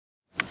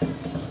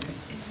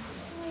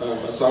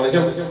Assalamu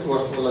alaikum wa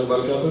rahmatullahi wa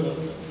barakatuh.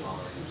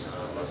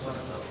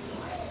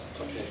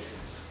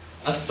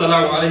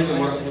 Assalamu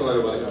alaikum wa rahmatullahi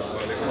wa barakatuh.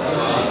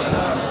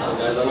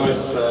 Guys, I know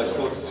it's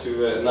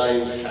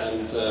 8:45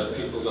 and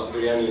people got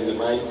biryani in their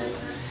minds.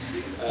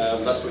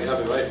 That's what you're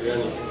having, right?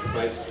 Biryani,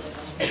 right?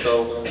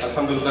 So,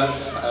 alhamdulillah,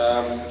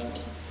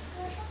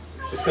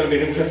 it's going to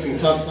be an interesting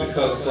task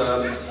because,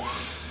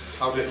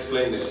 how to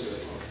explain this?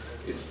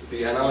 It's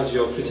the analogy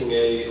of fitting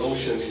an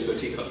ocean into a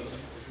teacup.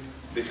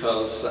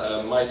 Because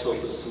my talk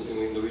was something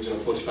in the region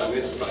of 45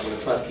 minutes, but I'm going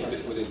to try to keep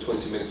it within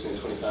 20 minutes and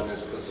 25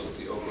 minutes because of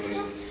the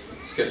overrunning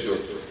schedule.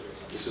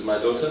 This is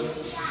my daughter,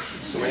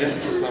 Sumaya.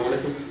 Assalamu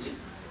alaikum.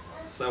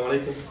 Assalamu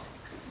alaikum.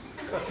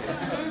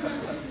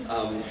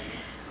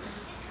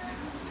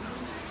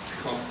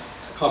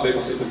 I can't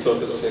babysit and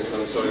talk at the same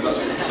time, sorry, but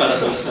bad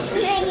at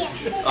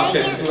multitasking.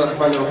 Okay, Bismillah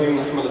ar-Rahman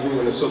ar-Rahim, Muhammad wa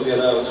nusalli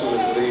ala Rasul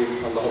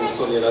al-Kareem, Allahumma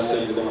salli ala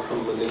Sayyidina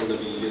Muhammad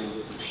al-Nabiy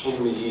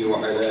al-Ummi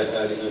wa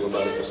ala alihi wa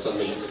barik wa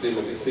sallam,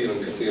 tasliman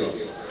kathiran kathira.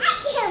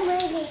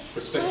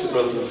 Respected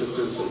brothers and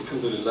sisters,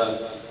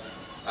 alhamdulillah.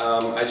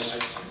 I just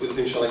will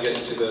inshallah get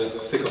into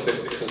the thick of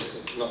it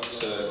because don't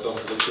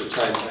have a luxury of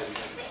time.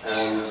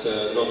 And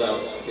no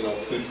doubt,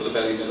 food for the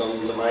bellies is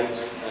on the mind,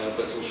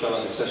 but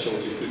inshallah this session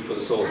will be food for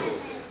the soul.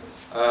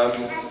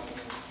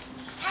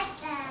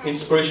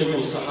 Inspiration from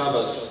the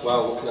Sahabas,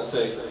 wow, what can I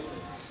say?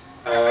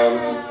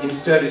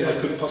 Instead, if I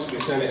could possibly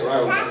turn it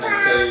around and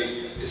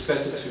say, it's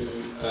better to,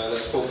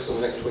 let's focus on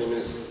the next 20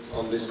 minutes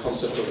on this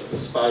concept of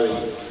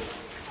aspiring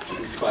to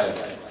inspire.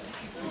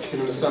 If you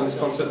can understand this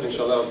concept,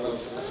 inshallah,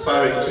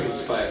 aspiring to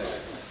inspire.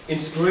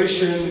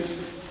 Inspiration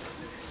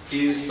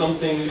is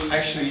something,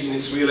 actually, in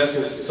its real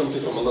essence, is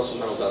something from Allah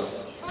subhanahu wa ta'ala.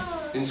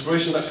 The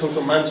inspiration that comes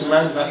from man to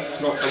man, that's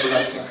not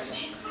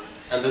everlasting.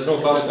 And there's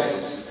no barakah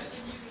in it.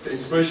 The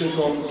inspiration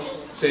from,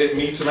 say,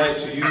 me tonight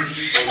to you,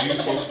 or you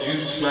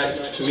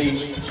tonight to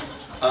me,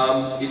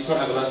 it's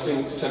not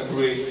everlasting, it's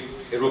temporary,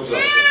 it rubs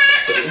off.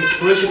 But the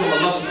inspiration from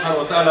Allah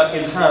subhanahu wa ta'ala,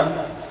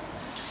 ilham,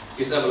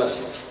 is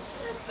everlasting.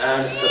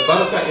 And the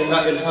barakah in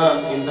that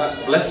ilham, in that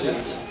blessing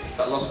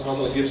that Allah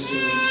subhanahu wa ta'ala gives to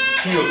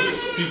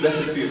few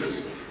blessed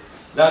pupils,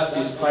 that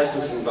is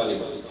priceless and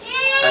valuable.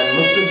 And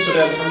Muslims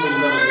today,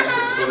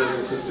 alhamdulillah,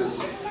 brothers and sisters,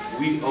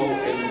 we owe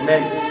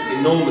immense,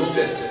 enormous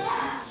debt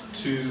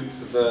to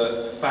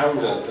the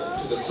founder,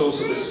 to the source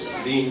of this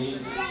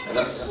deen, and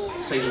that's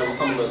Sayyidina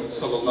Muhammad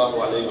sallallahu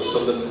alayhi wa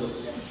sallam,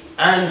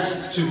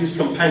 and to his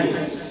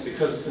companions,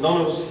 because none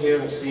of us here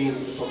have seen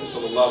the Prophet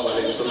sallallahu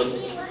alayhi wa sallam,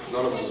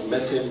 none of us have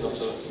met him, not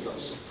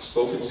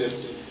spoken to him,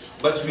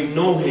 but we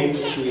know him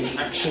through his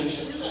actions,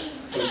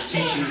 through his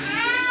teachings,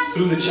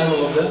 through the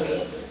channel of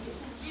the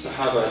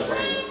Sahaba and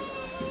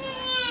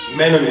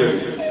men and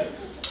women,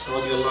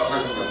 radiallahu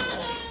anhum.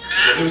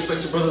 With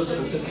respect to brothers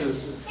and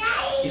sisters,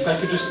 if I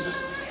could just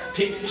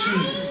pick two,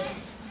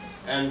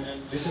 and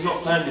this is not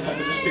planned, if I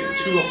could just pick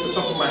two off the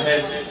top of my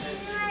head,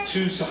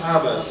 two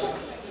Sahabas,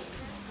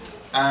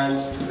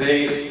 and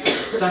their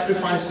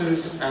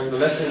sacrifices and the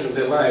lessons in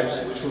their lives,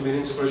 which will be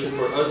an inspiration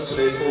for us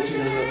today,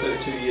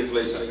 1432 years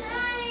later.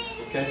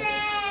 Okay?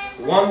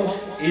 One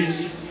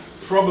is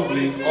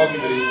probably,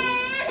 arguably,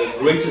 the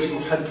greatest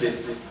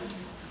muhaddith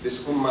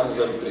this ummah has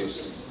ever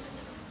produced.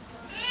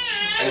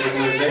 Anybody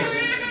know his name?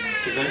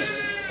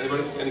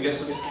 Anybody? Any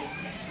guesses?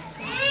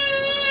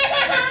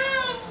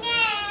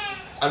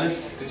 Anas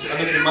bin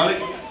Malik?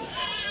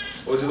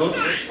 What was it called?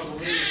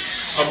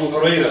 Abu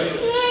Huraira.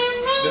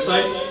 This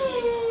side?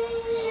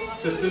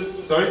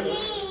 Sisters? Sorry?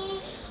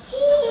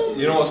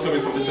 You know what's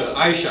coming from this side?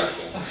 Aisha.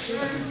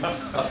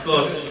 Of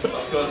course,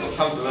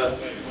 alhamdulillah.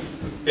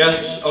 Yes,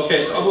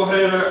 okay, so Abu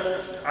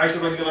Huraira, Aisha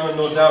radiallahu anha,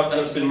 no doubt,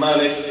 Anas bin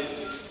Malik,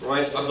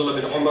 right, Abdullah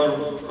bin Umar,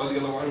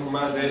 radiallahu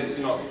anhuma, they,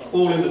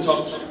 all in the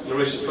top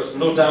narrations, but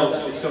no doubt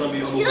it's going to be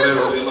Abu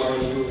Hurairah radiallahu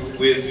anhu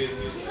with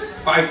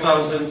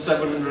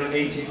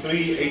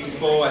 5,783,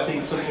 84, I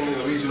think something in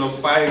the region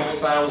of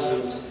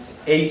 5,800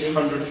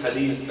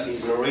 hadith that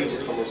is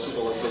narrated from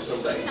Rasulullah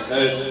that he's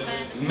heard.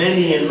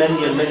 Many and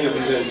many of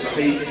these are in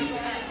Sahih.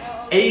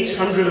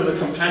 800 of the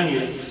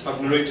companions have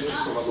narrated this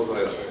from Abu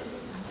Hurairah.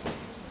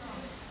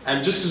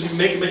 And just to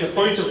make a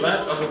point of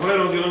that, Abu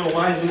Hurairah,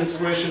 why is an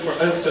inspiration for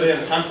us today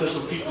on campus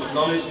of people of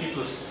knowledge,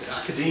 people of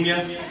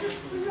academia?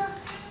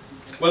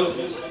 Well,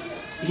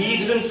 he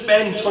didn't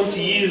spend 20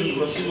 years with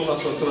Rasulullah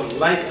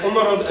like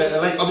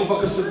Abu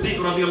Bakr Siddiq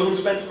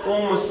spent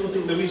almost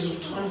something in the region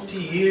of 20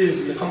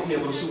 years in the company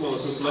of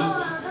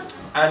Rasulullah,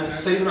 and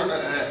Sayyidina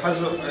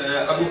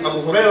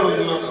Abu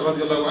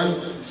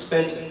Hurairah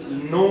spent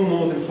no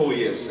more than 4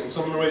 years. In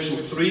some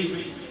narrations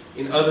 3,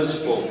 in others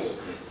 4.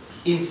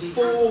 In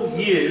 4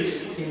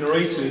 years, he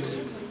narrated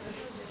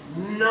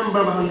number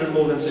of 100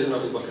 more than Sayyidina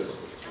Abu Bakr.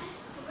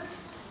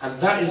 And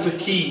that is the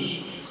key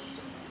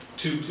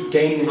to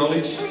gaining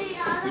knowledge,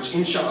 which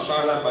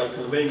inshallah by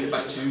conveying it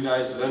back to you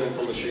guys, learning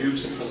from the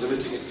shuyukhs and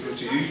transmitting it through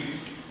to you,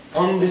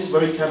 on this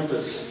very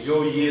campus,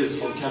 your years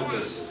on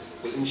campus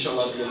will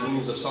inshallah be a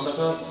means of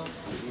sadaqah,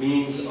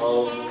 means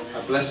of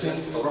a blessing,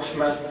 a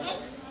rahmah,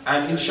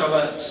 and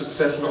inshallah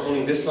success not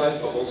only in this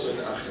life but also in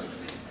the akhirah.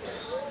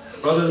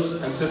 Brothers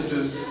and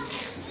sisters,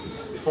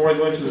 before I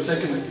go into the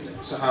second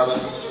Sahaba,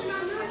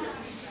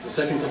 the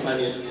second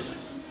companion,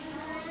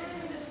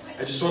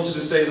 I just wanted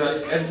to say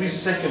that every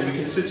second, we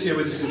can sit here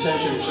with this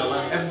intention,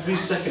 inshallah, every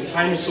second,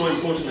 time is so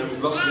important, and we've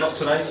lost a lot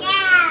tonight.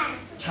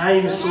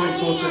 Time is so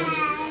important.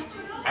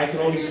 I can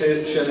only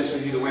share this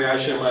with you the way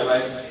I share my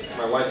life.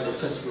 My wife is a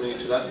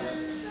testimony to that.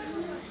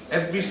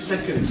 Every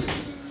second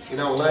in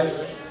our life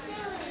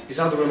is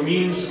either a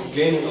means of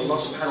gaining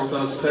Allah subhanahu wa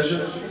ta'ala's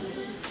pleasure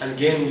and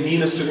gaining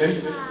nearness to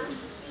Him.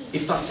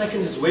 If that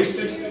second is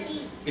wasted,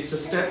 it's a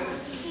step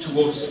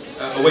towards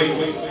away from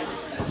Him.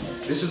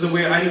 This is the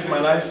way I live my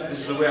life.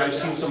 This is the way I've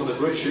seen some of the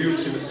great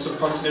shuyukhs in the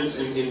subcontinent,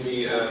 in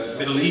the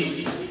Middle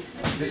East.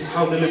 This is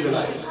how they live their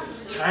life.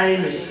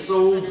 Time is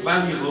so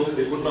valuable,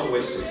 they would not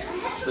waste it.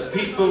 The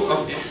people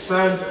of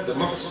Ihsan, the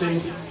Muhsin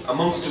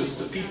amongst us,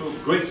 the people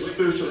of great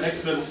spiritual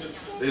excellence,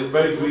 they are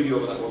very greedy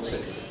over that 1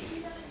 second.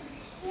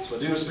 So I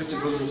do respect you,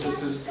 brothers and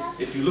sisters.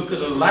 If you look at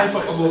the life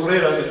of Abu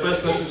Hurairah, the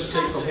first lesson to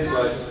take from his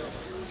life,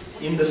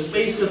 in the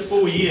space of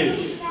 4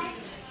 years,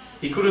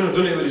 he couldn't have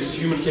done it with his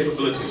human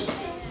capabilities.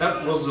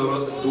 That was the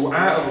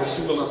dua of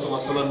Rasulullah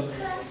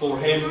ﷺ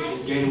for him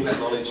in gaining that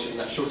knowledge in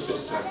that short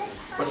space of time.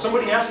 But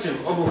somebody asked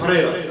him, Abu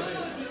Hurairah,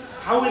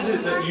 how is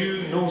it that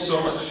you know so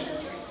much?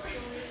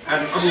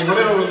 And Abu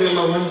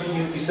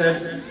Hurairah, he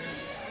said,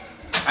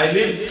 I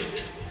live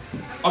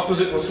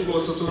opposite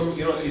Rasulullah ﷺ.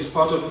 You know, he's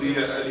part of the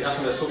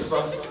Ahmed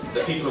al-Sufa,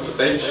 the people of the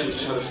bench,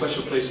 which had a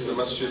special place in the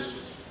masjid.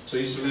 So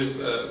he used to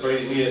live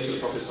very near to the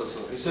Prophet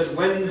ﷺ. He said,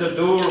 when the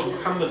door of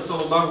Muhammad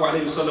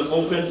ﷺ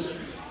opens,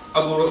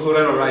 Abu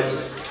Hurairah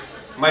rises.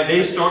 My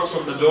day starts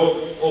from the door,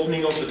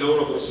 opening of the door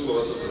of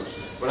Rasulullah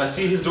ﷺ. When I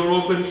see his door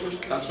open,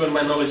 that's when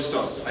my knowledge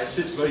starts. I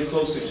sit very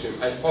closely to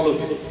him. I follow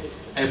him.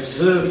 I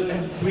observe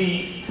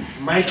every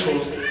micro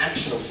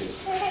action of his.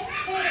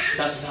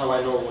 That's how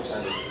I know what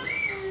I know.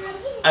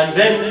 And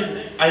then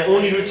I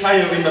only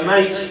retire in the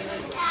night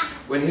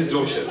when his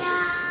door shuts.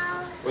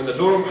 When the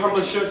door of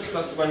Muhammad shuts,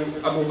 that's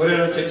when Abu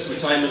Hurairah takes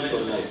retirement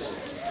for the night.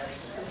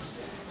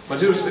 My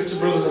dear respected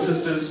brothers and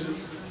sisters,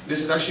 this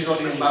is actually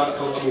not even about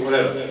Abu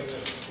Hurairah.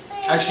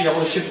 Actually, I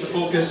want to shift the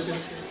focus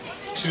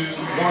to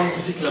one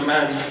particular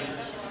man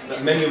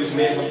that many of us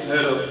may have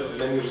heard of,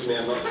 many of us may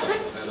have not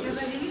heard of.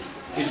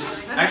 It's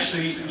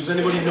actually, does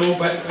anybody know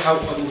about how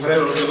Abu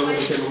Hurairah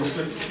became a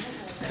Muslim?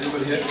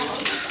 Anybody here?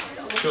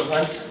 Show of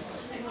hands.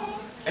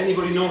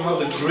 Anybody know how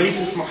the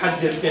greatest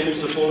muhaddith came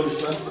into the fold of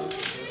Islam?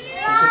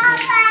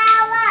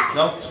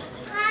 No?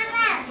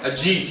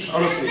 Ajib,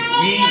 honestly.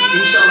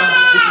 Inshallah,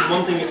 this is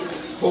one thing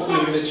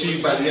hopefully we will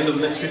achieve by the end of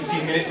the next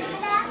 15 minutes,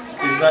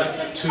 is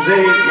that today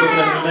you're going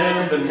to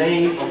learn the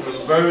name of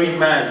the very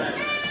man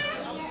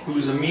who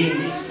is a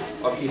means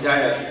of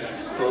hidayah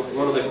for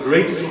one of the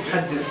greatest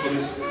muhaddiths for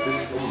this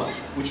ummah,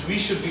 which we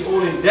should be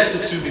all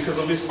indebted to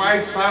because of his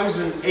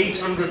 5,800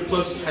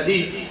 plus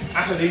ahadith.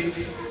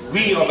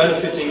 We are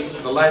benefiting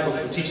from the life of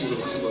the teachings of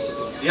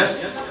Rasulullah. Yes?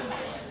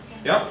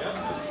 Yeah?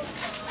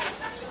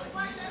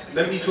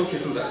 Let me talk you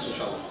through that,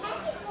 inshallah.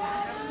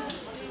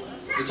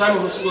 The time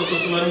of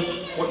Rasulullah,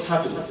 what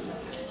happened?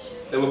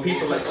 There were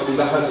people like Abu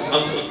Lahab, his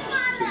uncle,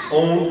 his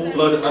own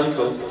blood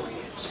uncle,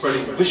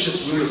 spreading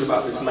vicious rumors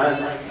about this man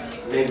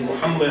named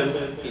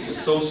Muhammad. He's a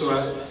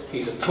sorcerer,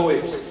 he's a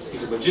poet,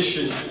 he's a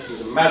magician,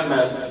 he's a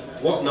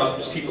madman,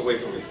 whatnot, just keep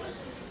away from him.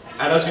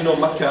 And as we know,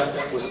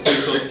 Makkah was a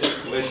place of,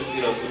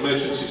 the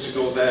merchants used to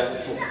go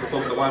there,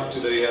 perform the wife to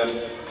the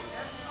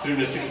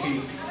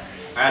 360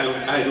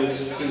 idols,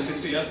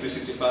 360, yeah,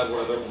 365,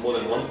 whatever, more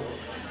than one.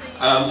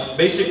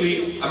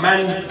 Basically, a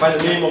man by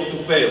the name of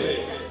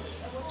Tufail.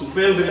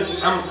 Tufail ibn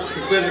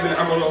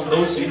Amr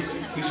al-Dawsi,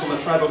 he's from the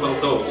tribe of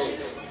al-Daws,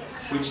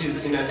 which is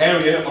in an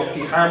area of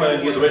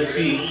Tihama near the Red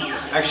Sea.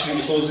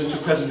 Actually, he falls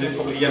into present-day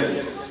probably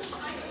Yemen.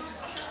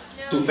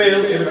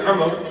 Tufail ibn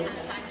Amr,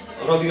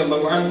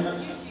 radiallahu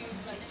anhu,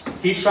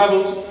 he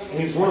travelled, and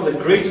he's one of the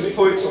greatest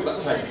poets of that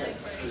time.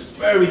 He was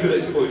very good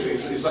at his poetry.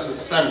 He was like the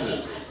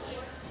standard.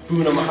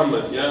 Buna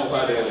Muhammad,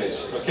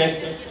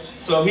 okay?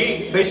 So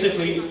he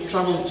basically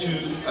travelled to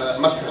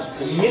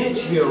Makkah. The minute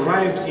he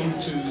arrived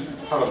into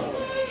Haram,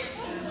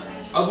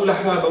 Abu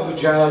Lahab, Abu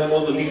Jahl,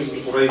 all the leaders of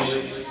the Quraysh,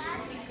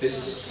 they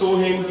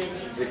saw him,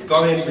 they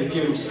got him, they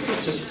gave him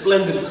such a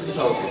splendid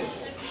hospitality.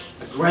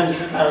 A grand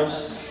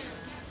house,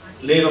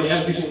 laid on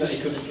everything that he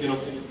could,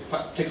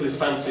 tickle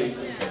his fancy.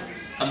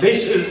 And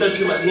basically they said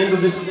to him at the end of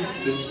this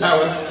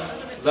tower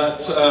that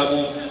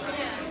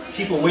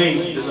keep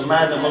away, there's a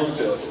man amongst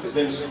us, his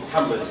name is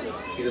Muhammad,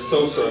 he's a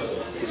sorcerer,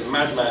 he's a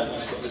madman,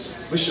 he's got this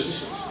vicious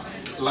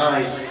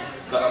lies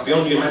that are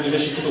beyond your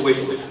imagination, keep away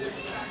from it.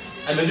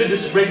 And they did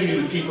this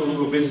regularly with people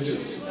who were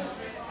visitors.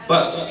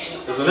 But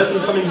there's a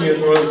lesson coming here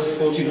for us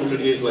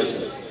 1400 years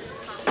later.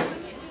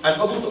 And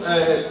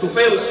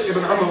Tufail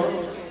ibn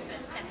Amr,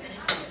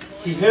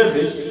 he heard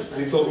this and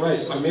he thought, right,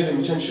 I made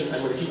an intention,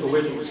 I'm going to keep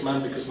away from this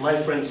man because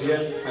my friends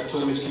here have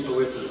told me to keep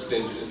away from this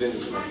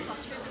dangerous man.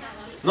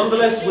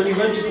 Nonetheless, when he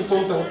went to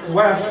perform the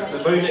tawaf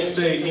the very next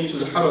day into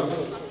the Haram,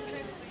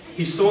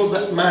 he saw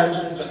that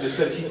man that they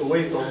said keep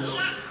away from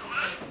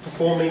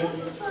performing,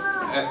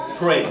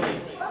 praying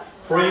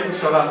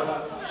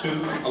salah, to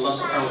Allah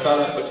subhanahu wa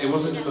ta'ala, but it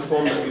wasn't in the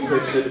form that we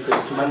pray today because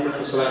the commandment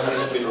for salah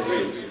hadn't been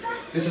revealed.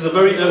 This is a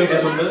very early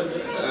days of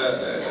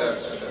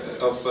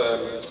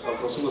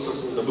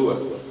Rasulullah's Nabuwah.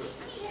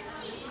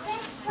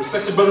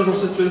 Respected brothers and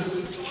sisters,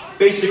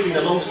 basically,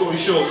 the long story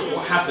short,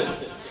 what happened?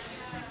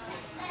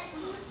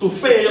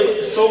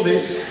 Tufail saw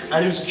this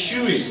and he was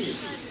curious.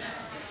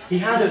 He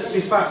had a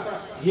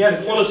sifat, he had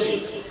a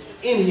quality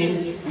in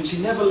him which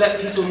he never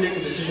let people make a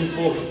decision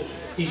for him.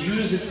 He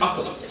used his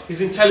aql, his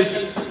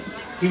intelligence.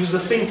 He was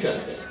the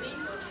thinker.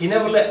 He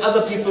never let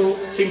other people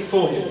think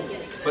for him.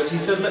 But he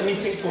said, let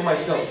me think for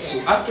myself. So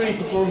after he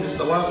performed this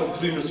tawaf of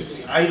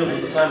 360 idols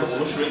at the time as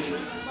a mushrik,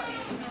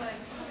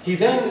 he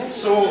then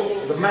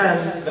saw the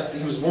man that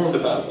he was warned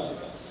about,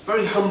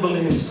 very humble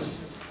in his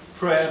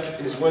prayer,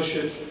 in his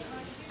worship,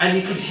 and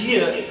he could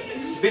hear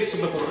bits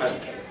of the Quran.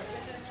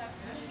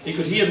 He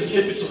could hear the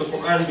snippets of the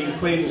Quran being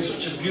played in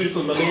such a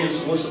beautiful,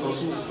 melodious voice of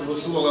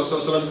Rasulullah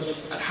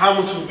and how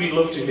much would we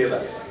love to hear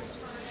that.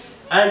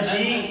 And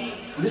he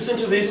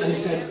listened to this and he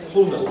said,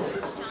 hold on.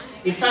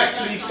 In fact,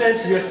 to the extent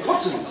he had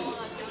cotton.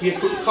 He had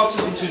put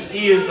cotton into his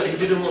ears that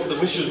he didn't want the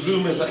vicious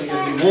rumors that he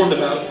had been warned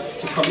about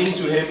to come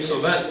into him,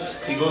 so that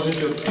he goes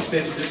into a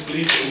state of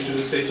disbelief,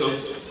 into a state of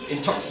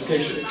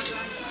intoxication.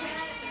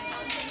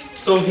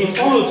 So he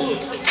followed,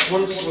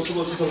 once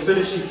Rasulullah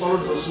finished, he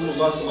followed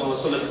Rasulullah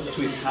to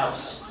his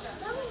house,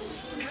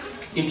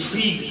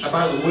 intrigued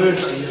about the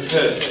words that he had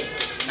heard.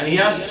 And he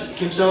asked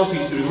himself, he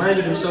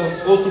reminded himself,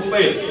 O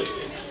Tufail,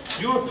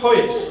 you're a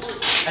poet,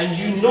 and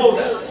you know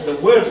that the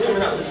words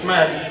coming out of this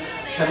man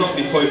cannot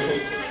be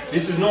poetry.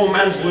 This is no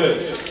man's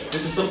words,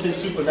 this is something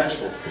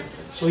supernatural.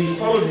 So he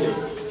followed him,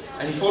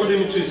 and he followed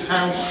him into his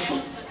house,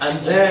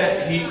 and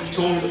there he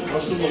told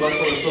Rasulullah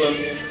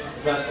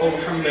that, O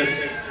Muhammad,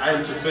 I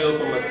am Tufail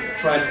from a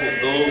tribe called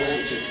those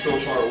which is so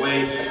far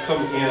away. I've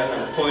come here,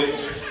 I'm a poet.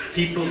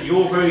 People,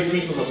 your very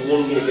people have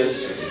warned me against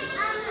you.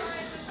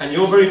 And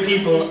your very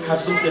people have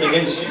something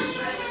against you.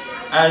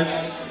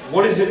 And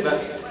what is it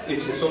that it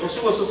is? So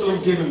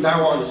Rasulullah gave him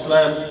da'wah on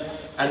Islam,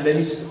 and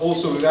then he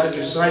also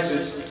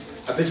recited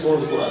a bit more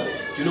of the Quran.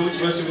 Do you know which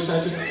verse he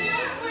recited?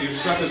 He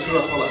recited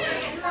Surah Falaq.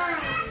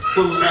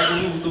 قُلْ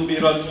أَعُوذُ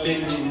بِرَبِّ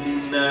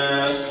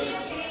النَّاسِ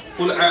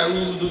قُلْ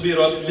أَعُوذُ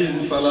بِرَبِّ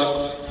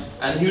الْفَلَقِ.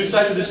 And he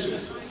recited this to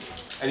him.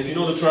 And if you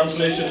know the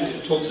translation,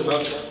 it talks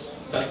about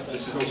that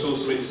this is no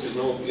sorcery, this is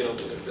no,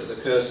 the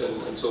curse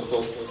and so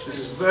forth. This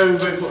is very,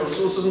 very important.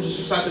 Rasulullah just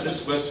recited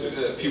this verse,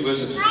 a few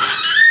verses.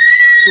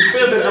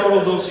 Tufail bin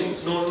Amr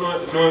al-Dawsi,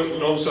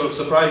 no sort of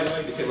surprise,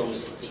 he became a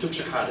Muslim. He took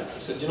shahada.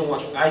 He said, you know what,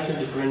 I can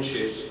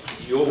differentiate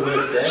your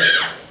words there,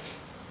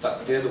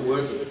 that they're the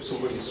words of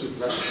somebody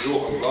supernatural.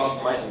 Your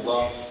Allah, my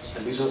Allah,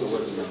 and these are the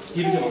words of men.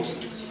 He became a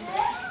Muslim.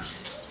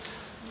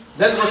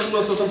 Then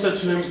Rasulullah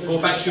said to him,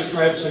 go back to your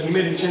tribe. So he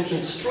made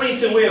intention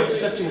straight away of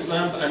accepting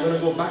Islam, but I'm going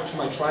to go back to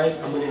my tribe,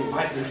 I'm going to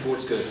invite them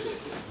towards good.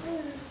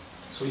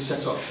 So he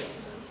set off.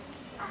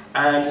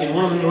 And in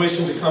one of the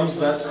narrations it comes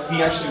that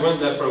he actually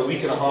went there for a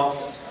week and a half.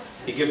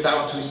 He gave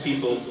da'wah to his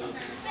people,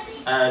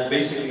 and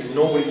basically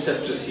nobody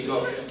accepted. He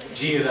got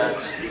jeered at,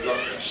 he got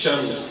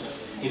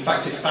shunned. In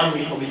fact, his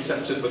family probably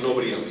accepted, but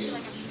nobody else.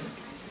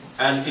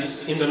 And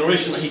it's in the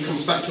narration that he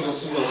comes back to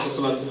Rasulullah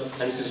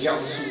and he says, Ya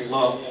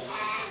Rasulullah,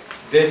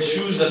 they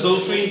choose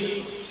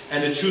adultery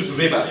and they choose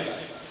riba,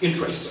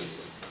 interest,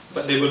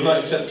 but they will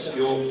not accept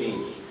your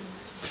deen.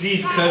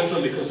 Please curse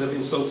them because they've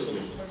insulted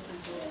me.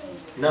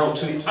 Now,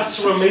 to the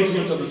utter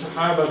amazement of the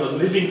Sahaba, the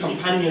living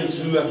companions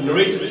who have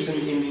narrated this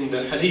in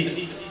the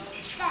hadith,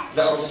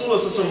 that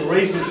Rasulullah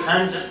raised his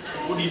hands,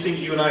 what do you think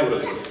you and I would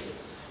have done?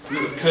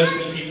 We would have cursed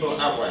these people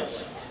outright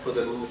for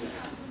the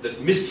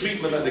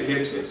mistreatment that they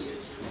gave to us.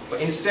 But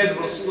instead,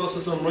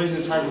 Rasulullah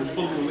raised his hand with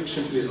full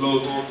conviction to his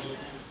Lord.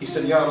 He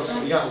said, Ya Allah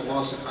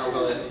subhanahu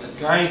wa ta'ala,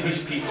 guide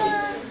these people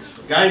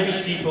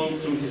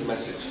through his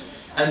message.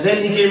 And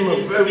then he gave him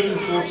a very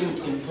important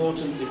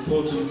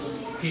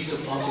piece of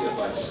parting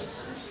advice.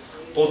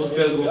 Or to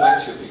go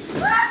back to your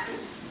people.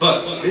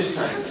 But this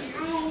time,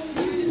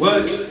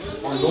 work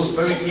on those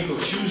very people,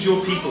 choose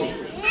your people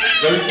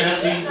very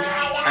carefully,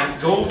 and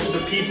go to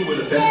the people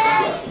with the best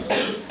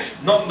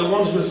akhlaq. Not the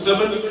ones who are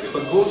stubborn,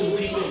 but go to the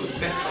people with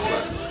the best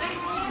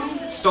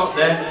akhlaq. Start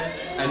there,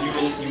 and you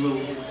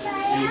will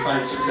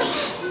find success.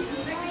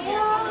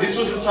 This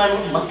was the time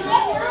of Makkah.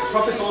 The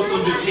Prophet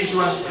ﷺ did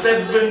Hijrah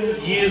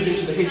 7 years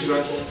into the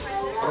Hijrah.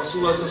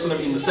 Rasulullah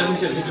ﷺ in the 7th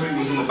year of Hijrah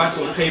was in the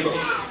Battle of Khaybar.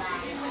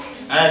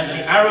 And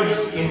the Arabs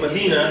in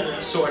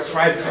Medina saw a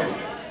tribe coming.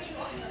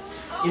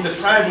 In the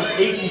tribe was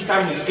 80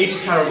 families,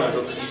 80 caravans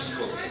of the used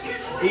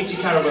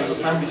 80 caravans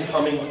of families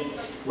coming.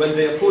 When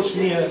they approached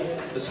near,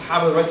 the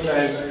Sahaba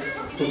recognized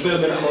Tufail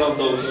bin Amr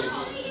al-Dawsi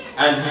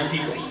and his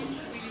people.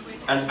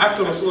 And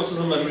after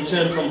Rasulullah had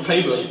returned from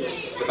Khaybar,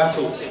 the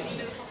battle,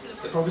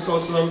 the Prophet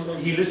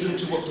he listened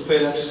to what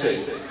Tufail had to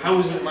say. How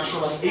is it,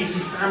 mashallah, 80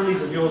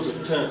 families of yours have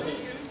returned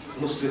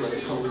Muslim and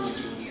they come with you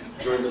to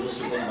join the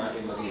Muslim Ummah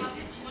in Medina?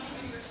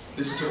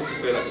 Listen to what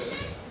Tufail had to say.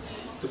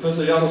 Tufail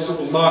said, Ya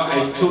Rasulullah,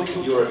 I took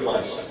your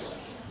advice.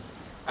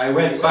 I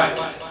went back.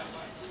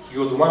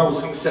 Your dua was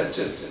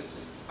accepted.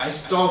 I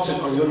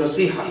started on your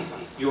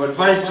nasiha. Your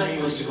advice to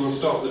me was to go and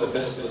start with the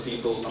best of the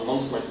people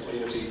amongst my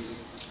community.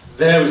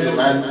 There is a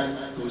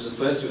man who was the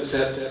first to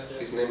accept.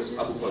 His name is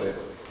Abu Hurairah.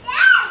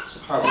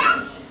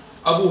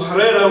 SubhanAllah. Abu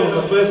Hurairah was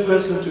the first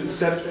person to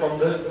accept from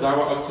the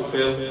Dawah of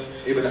Tufail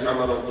ibn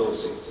Amr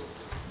al-Dawsi.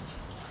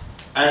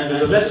 And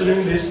there's a lesson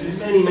in this,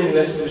 many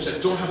lessons which I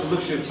don't have the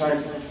luxury of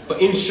time,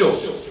 but in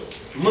short,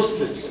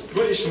 Muslims,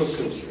 British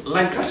Muslims,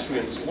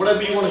 Lancastrians,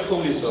 whatever you want to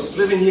call yourselves,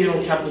 living here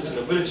on campus in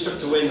a village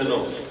tucked away in the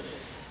north,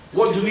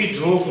 what do we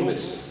draw from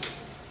this?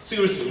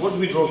 Seriously, what do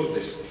we draw from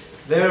this?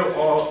 There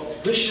are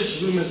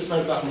vicious rumours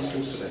spread about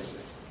Muslims today.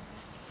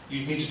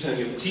 You need to turn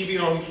your TV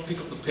on,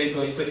 pick up the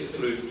paper, flick it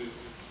through,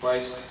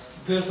 right?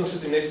 The person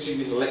sitting next to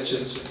you in the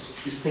lectures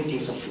is thinking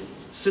something.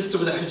 Sister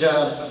with a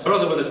hijab, a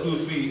brother with a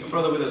kufi, a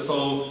brother with a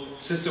thobe,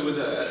 sister with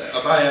a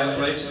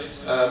abaya, right,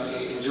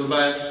 in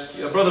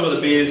jilbab, a brother with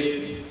a beard.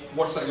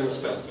 What's that going to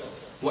spell?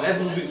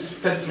 Whatever we've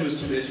fed through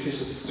the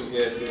education system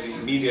here, through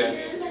the media,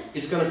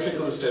 it's going to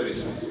trickle the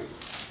stereotype.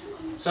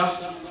 So,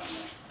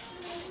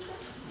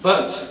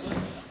 but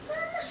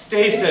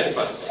stay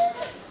steadfast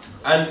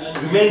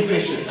and remain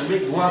patient and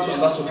make dua to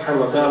Allah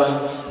subhanahu wa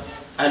ta'ala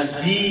and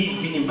be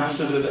the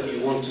ambassador that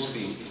you want to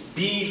see.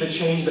 Be the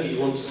change that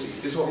you want to see.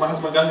 This is what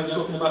Mahatma Gandhi was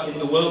talking about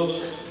in the world.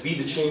 Be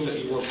the change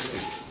that you want to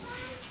see.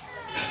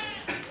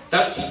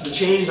 That's the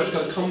change that's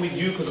going to come with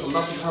you, because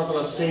Allah subhanahu wa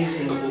ta'ala says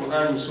in the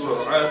Quran, in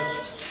Surah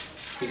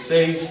Al-Ad, He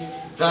says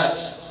that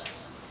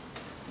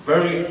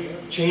very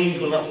change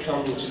will not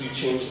come until you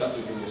change that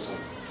within yourself.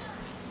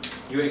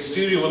 Your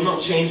exterior will not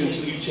change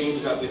until you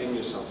change that within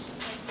yourself.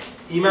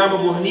 Imam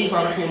Abu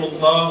Hanifa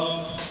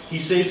rahimahullah, he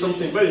says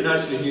something very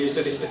nicely here. He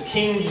said, if the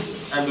kings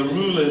and the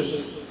rulers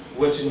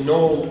were to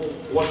know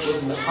what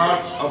was in the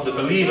hearts of the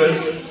believers,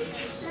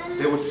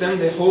 they would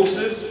send their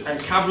horses and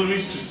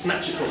cavalries to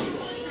snatch it from you.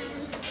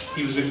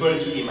 He was referring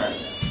to Iman.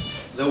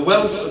 The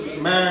wealth of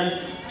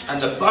Iman and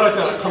the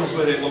barakah that comes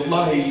with it,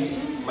 wallahi,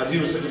 my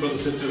dear respected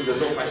brothers and sisters, there's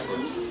no price for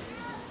it.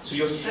 So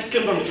you're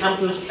second on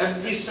campus,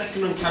 every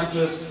second on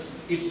campus,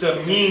 it's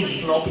a means,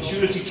 it's an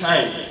opportunity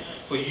time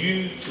for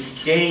you to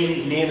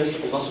gain nearness to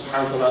Allah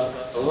subhanahu wa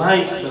ta'ala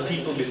like the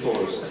people before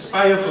us.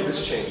 Aspire for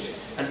this change.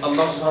 And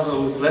Allah subhanahu wa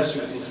ta'ala will bless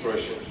you with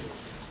inspiration.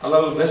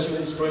 Allah will bless you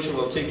with inspiration,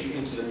 will take you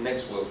into the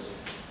next world.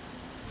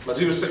 My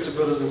dear respected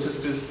brothers and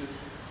sisters,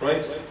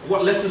 right?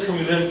 What lessons can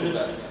we learn from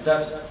that?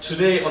 That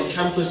today on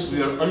campus we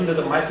are under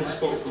the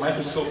microscope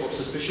of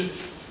suspicion.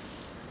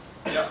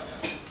 Yeah,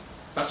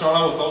 that's not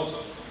our fault,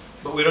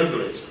 but we're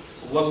under it.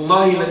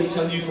 Wallahi, let me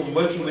tell you, from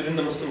working within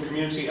the Muslim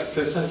community at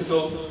First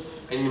Ethical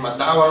and in my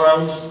dawah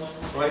rounds,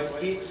 right?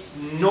 It's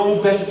no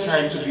better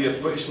time to be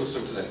a British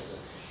Muslim today.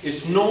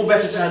 It's no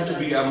better time to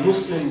be a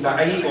Muslim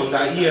da'i or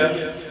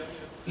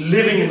da'iyah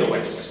living in the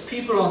West.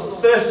 People are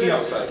thirsty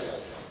outside.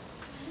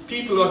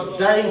 People are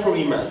dying for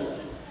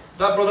Iman.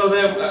 That brother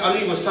there,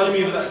 Ali, was telling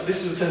me that this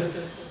is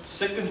the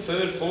second,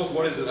 third, fourth,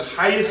 what is it, the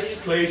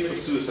highest place for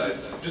suicides.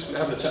 I've just been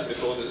having a chat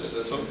before,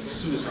 the topic of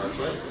suicides,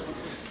 right?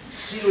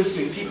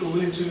 Seriously, people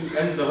willing to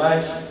end their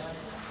life.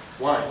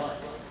 Why?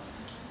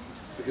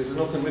 Because there's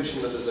no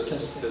conviction that there's a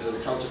test, there's an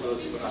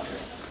accountability with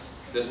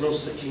Akhirah. There's no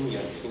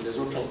sakinah, there's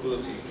no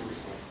tranquility in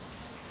Islam.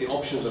 The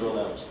options are run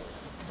out,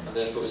 and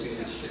therefore it's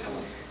easy to take a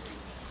life.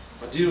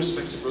 My dear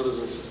respected brothers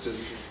and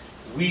sisters,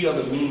 we are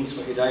the means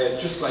for Hidayah,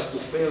 just like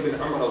Tufail bin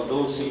Amr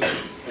al-Dawsi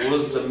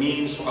was the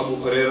means for Abu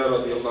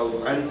Hurairah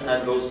radiallahu anhu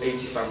and those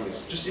 80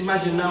 families. Just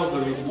imagine now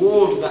the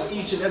reward that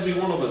each and every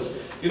one of us,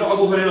 you know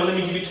Abu Hurairah, let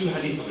me give you two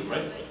hadith of him,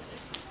 right?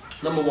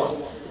 Number one,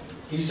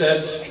 he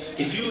said,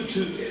 if you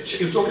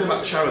were talking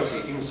about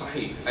charity in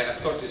Sahih, I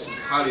forgot this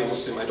Bukhari or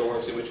Muslim, I don't want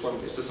to say which one,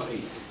 it's the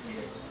Sahih.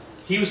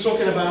 He was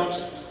talking about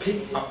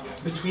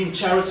between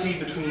charity,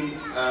 between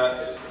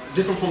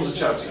different forms of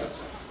charity.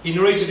 He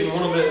narrated in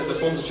one of the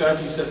forms of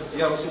charity, he said,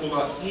 Ya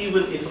Rasulullah,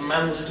 even if a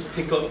man was to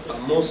pick up a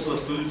morsel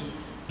of food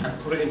and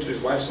put it into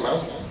his wife's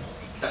mouth,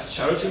 that's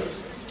charity.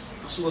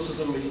 Rasulullah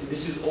says,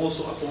 this is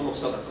also a form of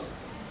sadaqah.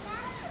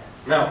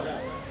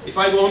 Now, if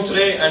I go home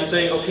today and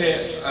say,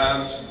 okay,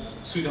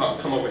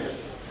 sweetheart, come over here,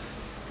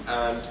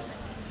 and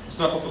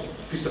snap up a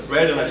piece of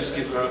bread and I just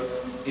give her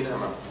in her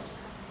mouth,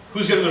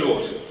 who's getting the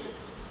reward?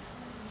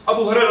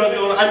 Abu Hurairah,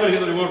 I'm going to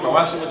get the reward, my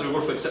wife's going to get the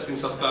reward for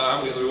accepting sadaqah,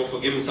 I'm going to get the reward for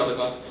giving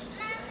sadaqah.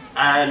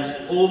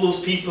 And all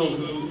those people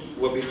who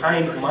were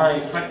behind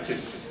my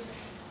practice,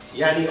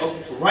 yani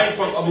right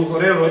from Abu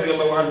Hurairah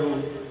radiallahu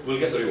anhu, will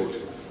get the reward.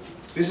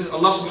 This is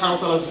Allah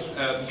subhanahu wa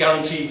ta'ala's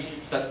guarantee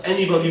that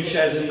anybody who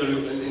shares in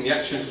the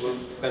actions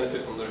will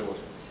benefit from the reward.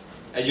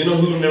 And you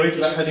know who narrated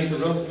that hadith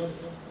as well?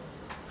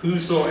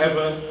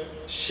 Whosoever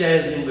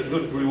shares in the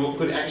good reward,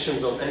 good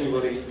actions of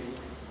anybody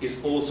is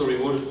also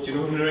rewarded. Do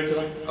you know who narrated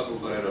that? Abu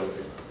Hurairah.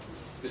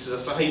 This is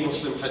a Sahih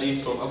Muslim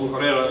hadith from Abu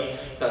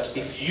Hurairah, that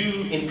if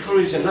you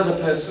encourage another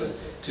person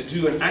to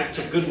do an act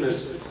of goodness,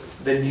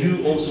 then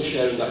you also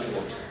share in that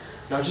reward.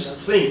 Now just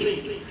think,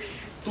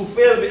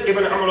 Tufail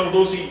ibn Amr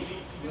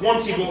al-Dawsi,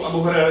 once he brought Abu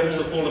Hurairah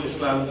into the fold of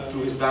Islam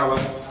through his dawah,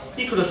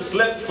 he could have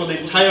slept for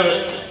the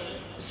entire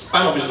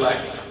span of his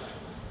life.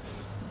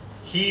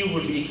 He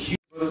would be accused.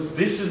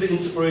 This is the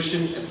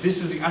inspiration, this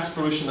is the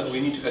aspiration that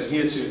we need to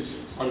adhere to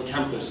on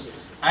campus.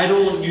 I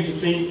don't want you to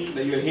think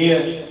that you're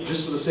here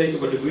just for the sake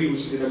of a degree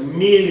which is going to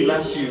merely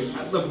last you,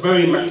 at the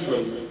very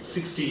maximum,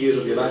 60 years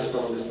of your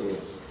lifespan on this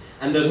dunya.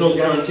 And there's no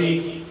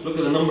guarantee.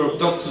 Look at the number of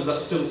doctors that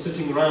are still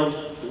sitting around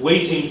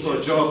waiting for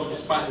a job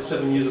despite the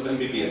 7 years of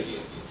MBBS.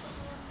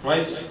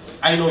 Right?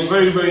 I know a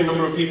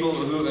number of people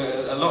who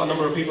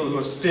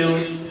are still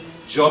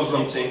job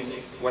hunting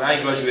when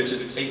I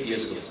graduated 8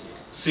 years ago.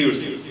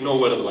 Seriously, no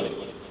word of the money.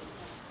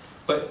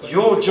 But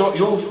your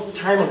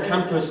time on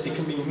campus, it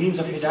can be a means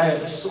of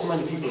hidayah for so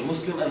many people,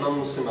 Muslim and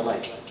non-Muslim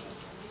alike.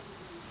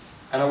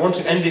 And I want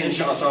to end it,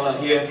 inshaAllah,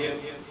 here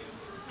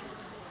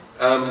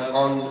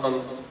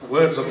on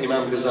words of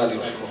Imam Ghazali.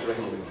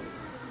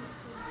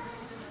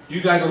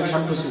 You guys on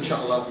campus,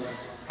 inshaAllah,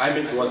 I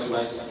make dua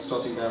tonight,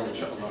 starting now,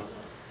 inshaAllah,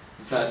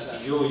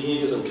 that your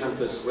years on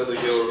campus, whether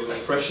you're a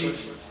freshie,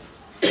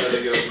 whether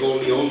you're a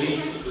oldie,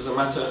 doesn't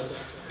matter,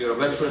 you're a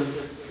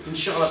veteran,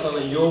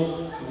 inshaAllah,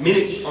 your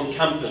minutes on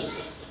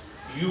campus,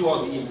 you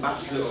are the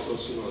ambassador of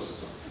Rasulullah.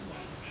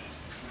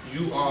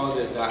 You are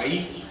the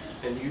da'i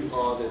and you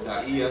are the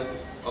da'iyah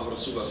of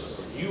Rasulullah.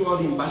 You are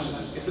the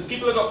ambassadors. If the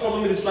people have got a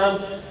problem with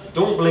Islam,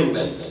 don't blame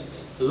them.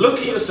 Look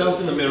at yourself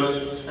in the mirror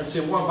and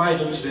say, what have I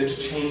done today to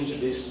change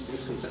this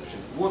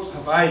misconception? What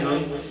have I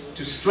done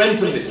to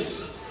strengthen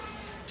this?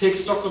 Take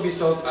stock of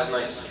yourself at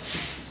night.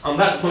 On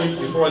that point,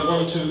 before I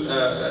go on to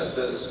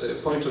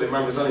the point of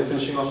Imam Ghazali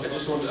finishing off, I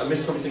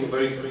missed something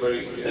very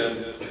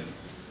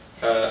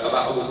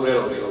about Abu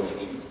Hurairah.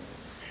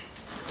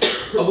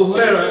 Abu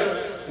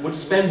Hurairah would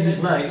spend his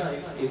night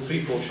in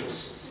 3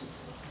 portions.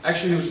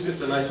 Actually, he would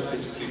split the night up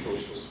into 3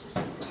 portions.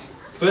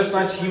 First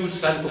night, he would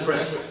stand for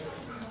prayer,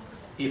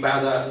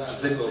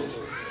 ibadah, dhikr,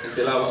 and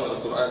tilawah of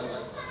the Quran.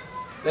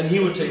 Then he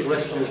would take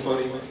rest from his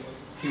body.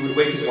 He would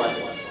wake his wife.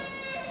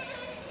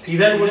 He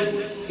then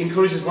would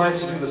encourage his wife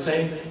to do the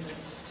same,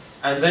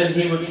 and then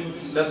he would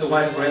let the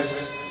wife rest,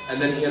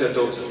 and then he had a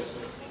daughter.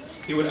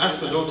 He would ask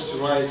the daughter to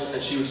rise,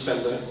 and she would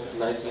spend the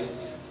night in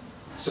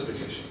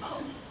supplication.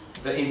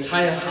 The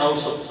entire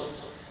house of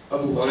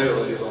Abu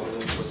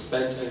Hurairah was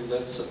spent in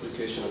the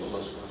supplication of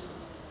Allah subhanahu wa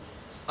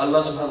ta'ala.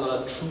 Allah subhanahu wa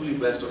ta'ala truly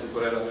blessed Abu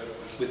Hurairah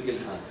with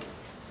ilham.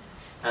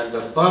 And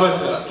the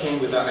barakah that came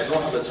with that, I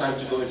don't have the time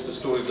to go into the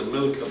story of the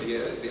milk of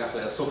the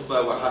Ahl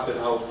Sufa, what happened,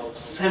 how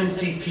 70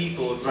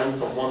 people drank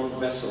from one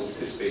vessel,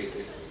 this big,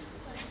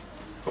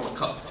 from a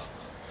cup.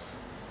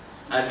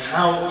 And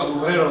how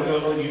Abu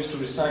Hurairah used to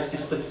recite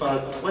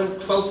istighfar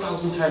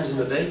 12,000 times in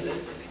the day,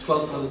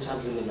 12,000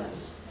 times in the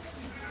night.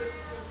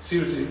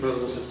 Seriously,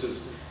 brothers and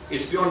sisters,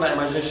 it's beyond our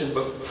imagination,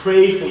 but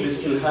pray for this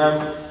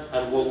ilham,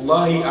 and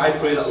wallahi, I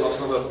pray that Allah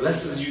subhanahu wa ta'ala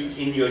blesses you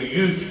in your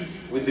youth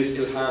with this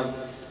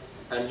ilham,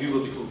 and you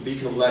will become a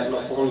beacon of light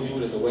not for only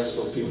people in the West,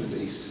 but people in the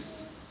East.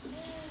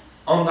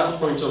 On that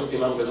point of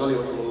Imam Ghazali,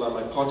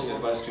 my parting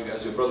advice to you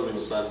as your brother in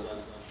Islam,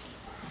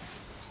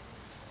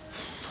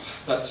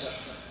 that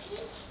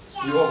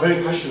you are very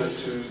passionate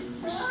to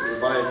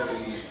revive the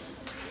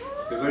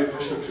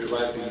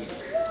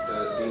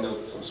deen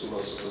of Rasulullah.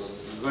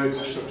 You're very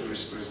passionate to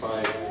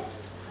revive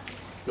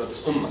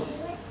this ummah,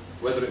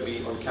 whether it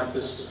be on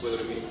campus, whether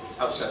it be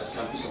outside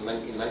campus in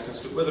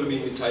Lancaster, whether it be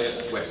in the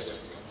entire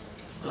West.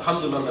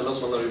 Alhamdulillah,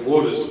 Allah subhanahu wa ta'ala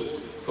reward us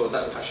for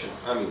that passion.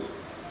 Ameen.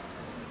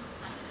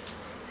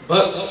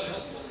 But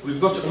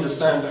we've got to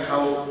understand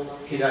how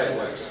hidayah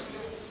works.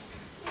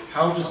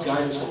 How does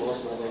guidance from Allah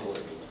subhanahu wa ta'ala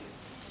work?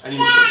 And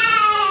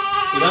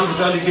Imam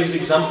Ghazali gives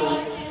the example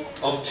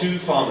of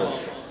 2 farmers.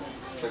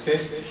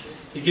 Okay?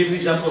 He gives the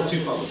example of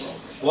 2 farmers.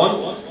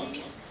 One,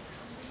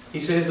 he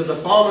says there's a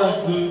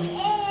farmer who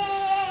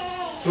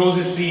throws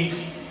his seed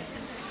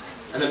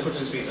and then puts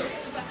his feet up.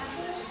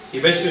 He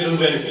basically doesn't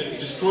do anything.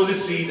 He just throws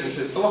his seed and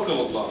says, Tawakkal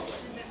Allah,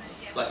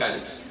 like I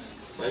did.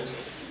 Right?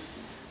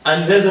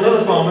 And there's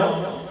another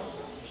farmer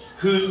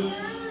who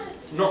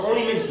not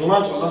only makes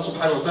dua to Allah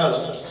subhanahu wa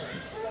ta'ala,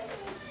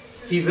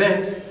 he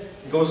then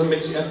goes and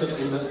makes the effort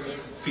in the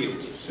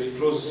field. So he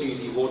throws the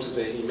seed, he waters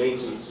it, he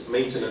maintenance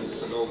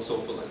and all and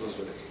so forth that goes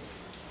with it.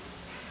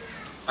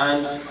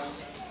 And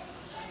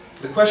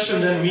the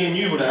question then me and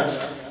you would ask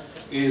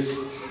is,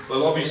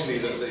 well, obviously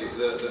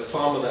the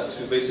farmer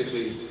who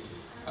basically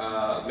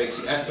makes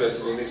the effort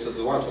and he makes the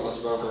dua to Allah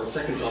subhanahu wa ta'ala, the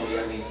second farmer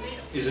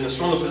is in a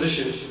stronger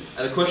position,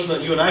 and the question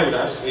that you and I would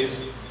ask is,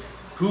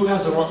 who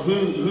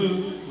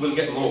will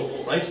get more,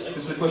 right?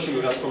 This is the question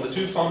we would ask from the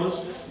 2 farmers.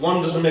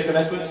 One doesn't make an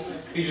effort,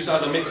 he just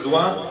either makes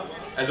dua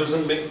and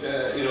doesn't make,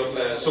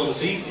 sow the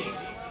seed,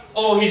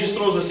 or he just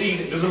throws the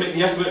seed, doesn't make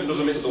the effort and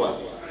doesn't make the dua.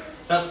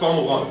 That's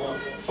farmer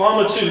 1.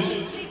 Farmer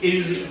 2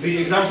 is the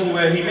example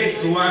where he makes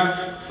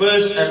dua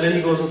first and then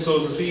he goes and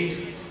sows the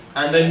seed,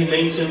 and then he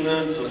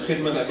maintenance and the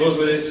khidmah that goes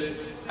with it,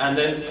 and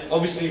then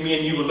obviously me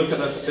and you will look at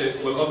that to say,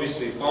 well,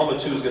 obviously farmer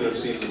 2 is going to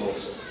receive the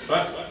most.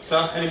 Right? So,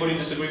 anybody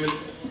disagree with?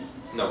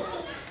 No.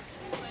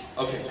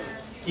 Okay.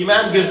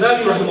 Imam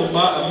Ghazali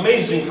rahimahullah,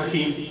 amazing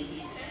hakim,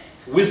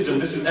 wisdom,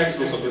 this is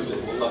excellence of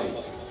wisdom, wallahi.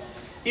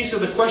 He said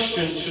the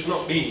question should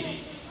not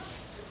be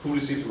who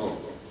received more.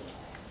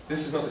 This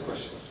is not the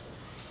question.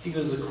 He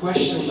goes, the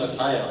question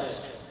that I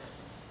ask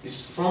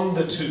is from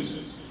the two.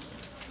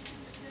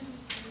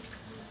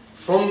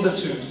 From the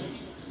two,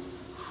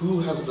 who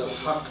has the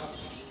haqq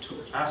to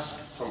ask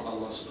from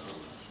Allah subhanahu wa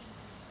ta'ala?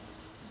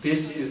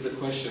 This is the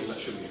question that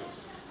should be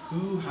asked.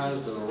 Who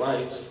has the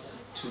right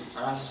to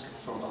ask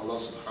from Allah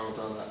subhanahu wa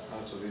ta'ala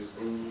out of His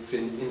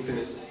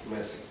infinite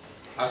mercy,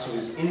 out of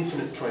His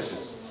infinite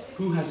treasures?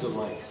 Who has the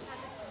right?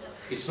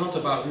 It's not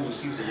about who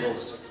receives the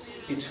most.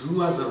 It's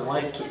who has the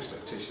right to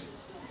expectation.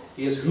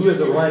 Yes, who has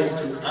the right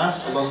to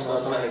ask Allah subhanahu wa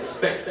ta'ala and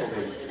expect from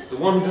Him? The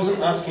one who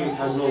doesn't ask Him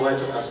has no right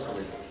to ask from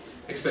Him,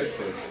 expect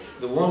from Him.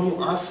 The one who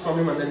asks from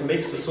Him and then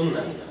makes the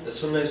sunnah is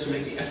to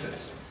make the effort,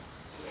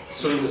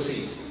 sowing the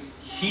seed.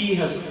 He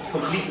has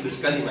completed this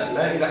kalima,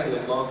 La ilaha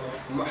illallah,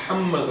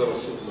 Muhammad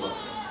Rasulullah.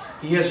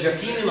 He has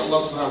yaqeen in Allah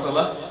subhanahu wa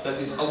ta'ala,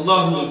 that is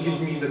Allah who will give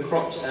me the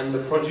crops and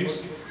the produce,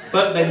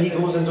 but then he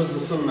goes and does the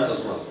sunnah as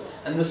well.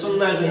 And the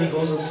sunnah is that he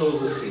goes and sows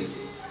the seed.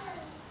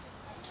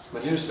 My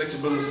dear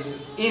respected brothers,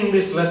 in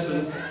this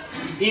lesson,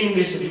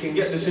 if we can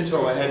get this into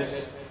our heads,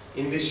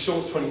 in this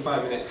short 25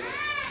 minutes,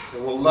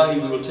 then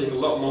wallahi we will take a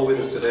lot more with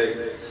us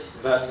today.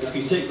 That if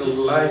we take the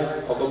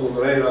life of Abu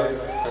Hurairah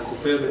and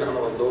Tufail bin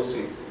Amr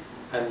al-Dawsi,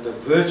 and the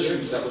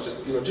virtue that was,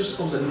 just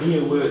from the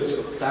mere words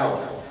of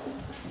dawah,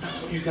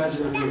 that's what you guys are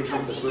going to do on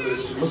campus, whether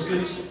it's to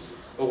Muslims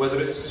or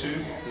whether it's to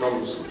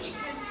non-Muslims.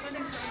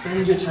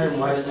 Spend your time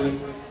wisely,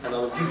 and I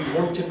will give you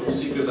one tip of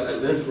secret that I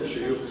learned from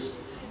shuyukhs,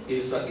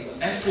 is that the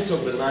effort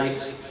of the night,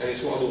 and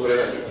it's what Abu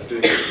Hurairah is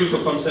doing, proof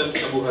of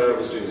concept, Abu Hurairah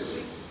was doing this.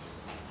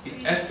 The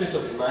effort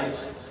of the night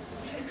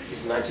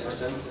is 90%,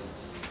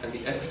 and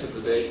the effort of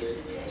the day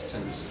is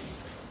 10%.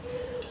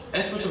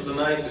 Effort of the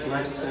night is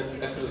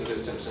 90%, effort of the day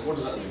is 10%. What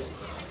does that mean?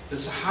 The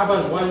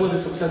Sahabas, why were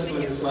they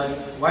successful in this life?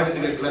 Why did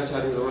they get glad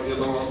tidings of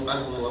radiallahu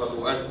anhum wa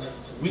radu an?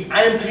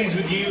 I am pleased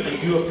with you and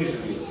you are pleased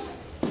with me.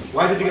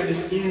 Why did they get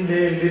this in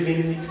their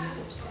living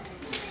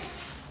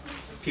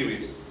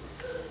period?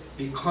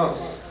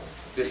 Because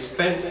they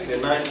spent their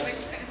nights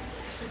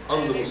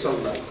on the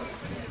musalla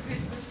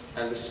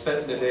and they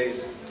spent their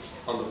days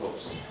on the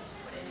horse.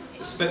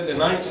 They spent their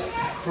night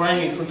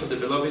crying in front of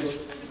the beloved,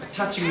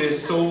 attaching their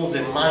souls,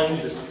 their mind,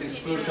 their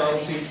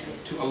spirituality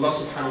to Allah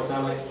subhanahu wa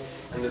ta'ala,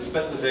 and they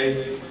spent the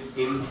day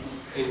in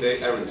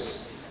their errands,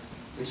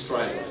 in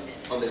striving,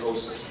 on their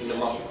horses, in the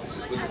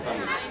marketplaces, with the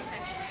families.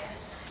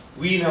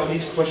 We now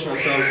need to question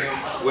ourselves,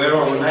 where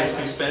are our nights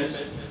being spent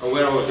and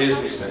where are our days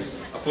being spent?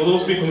 And for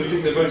those people who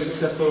think they're very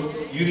successful,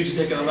 you need to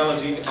take an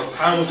analogy of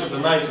how much of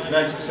the night is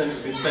 90%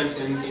 has been spent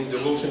in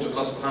devotion to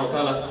Allah subhanahu wa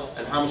ta'ala,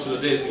 and how much of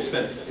the day has been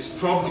spent. It's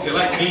probably, if you're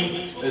like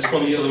me, it's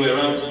probably the other way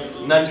around.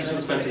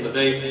 90% spent in the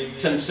day,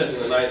 10% in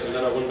the night, and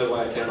then I wonder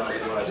why I came out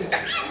with what I did.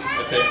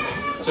 Okay?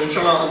 So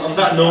inshallah, on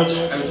that note,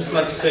 I would just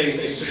like to say,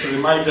 it's just a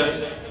reminder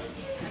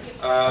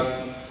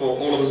for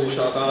all of us,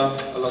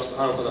 inshallah, Allah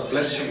subhanahu wa ta'ala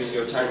bless you in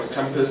your time on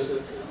campus,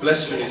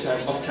 bless you in your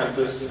time off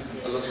campus.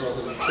 Allah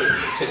subhanahu wa ta'ala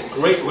take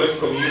great work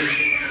from you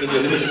in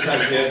your limited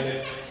time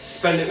here,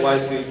 spend it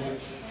wisely,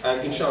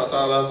 and inshallah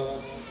ta'ala,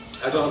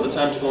 I don't have the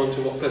time to go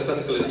into what First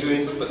Ethical is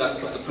doing, but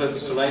that's not the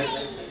purpose tonight.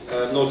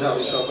 No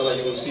doubt, inshallah ta'ala,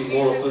 you will see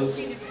more of us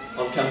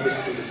on campus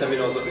through the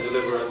seminars that we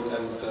deliver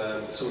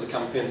and some of the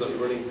campaigns that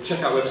we're running. Check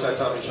our website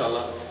out,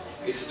 inshallah.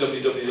 It's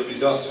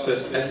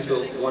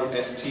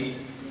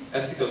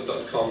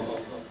www.firstethicalcom.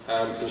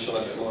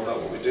 Inshallah, a bit more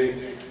about what we're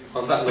doing.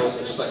 On that note,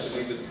 I'd just like to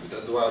leave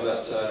the dua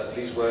that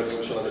these words,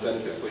 inshallah, they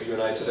benefit for you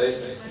and I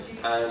today.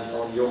 And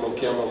on Yawm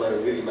al-Qiyamah, where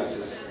it really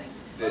matters,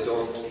 they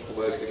don't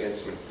work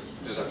against me.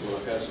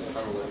 Jazakumullah khair,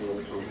 subhanallah wa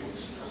bihamdihi.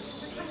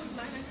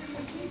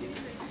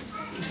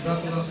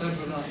 Jazakallah khair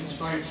for that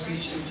inspiring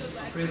speech, and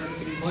I pray that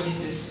we can embody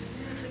this.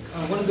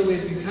 One of the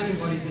ways we can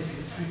embody this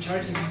is through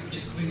charity week,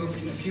 which is coming up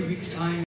in a few weeks' time.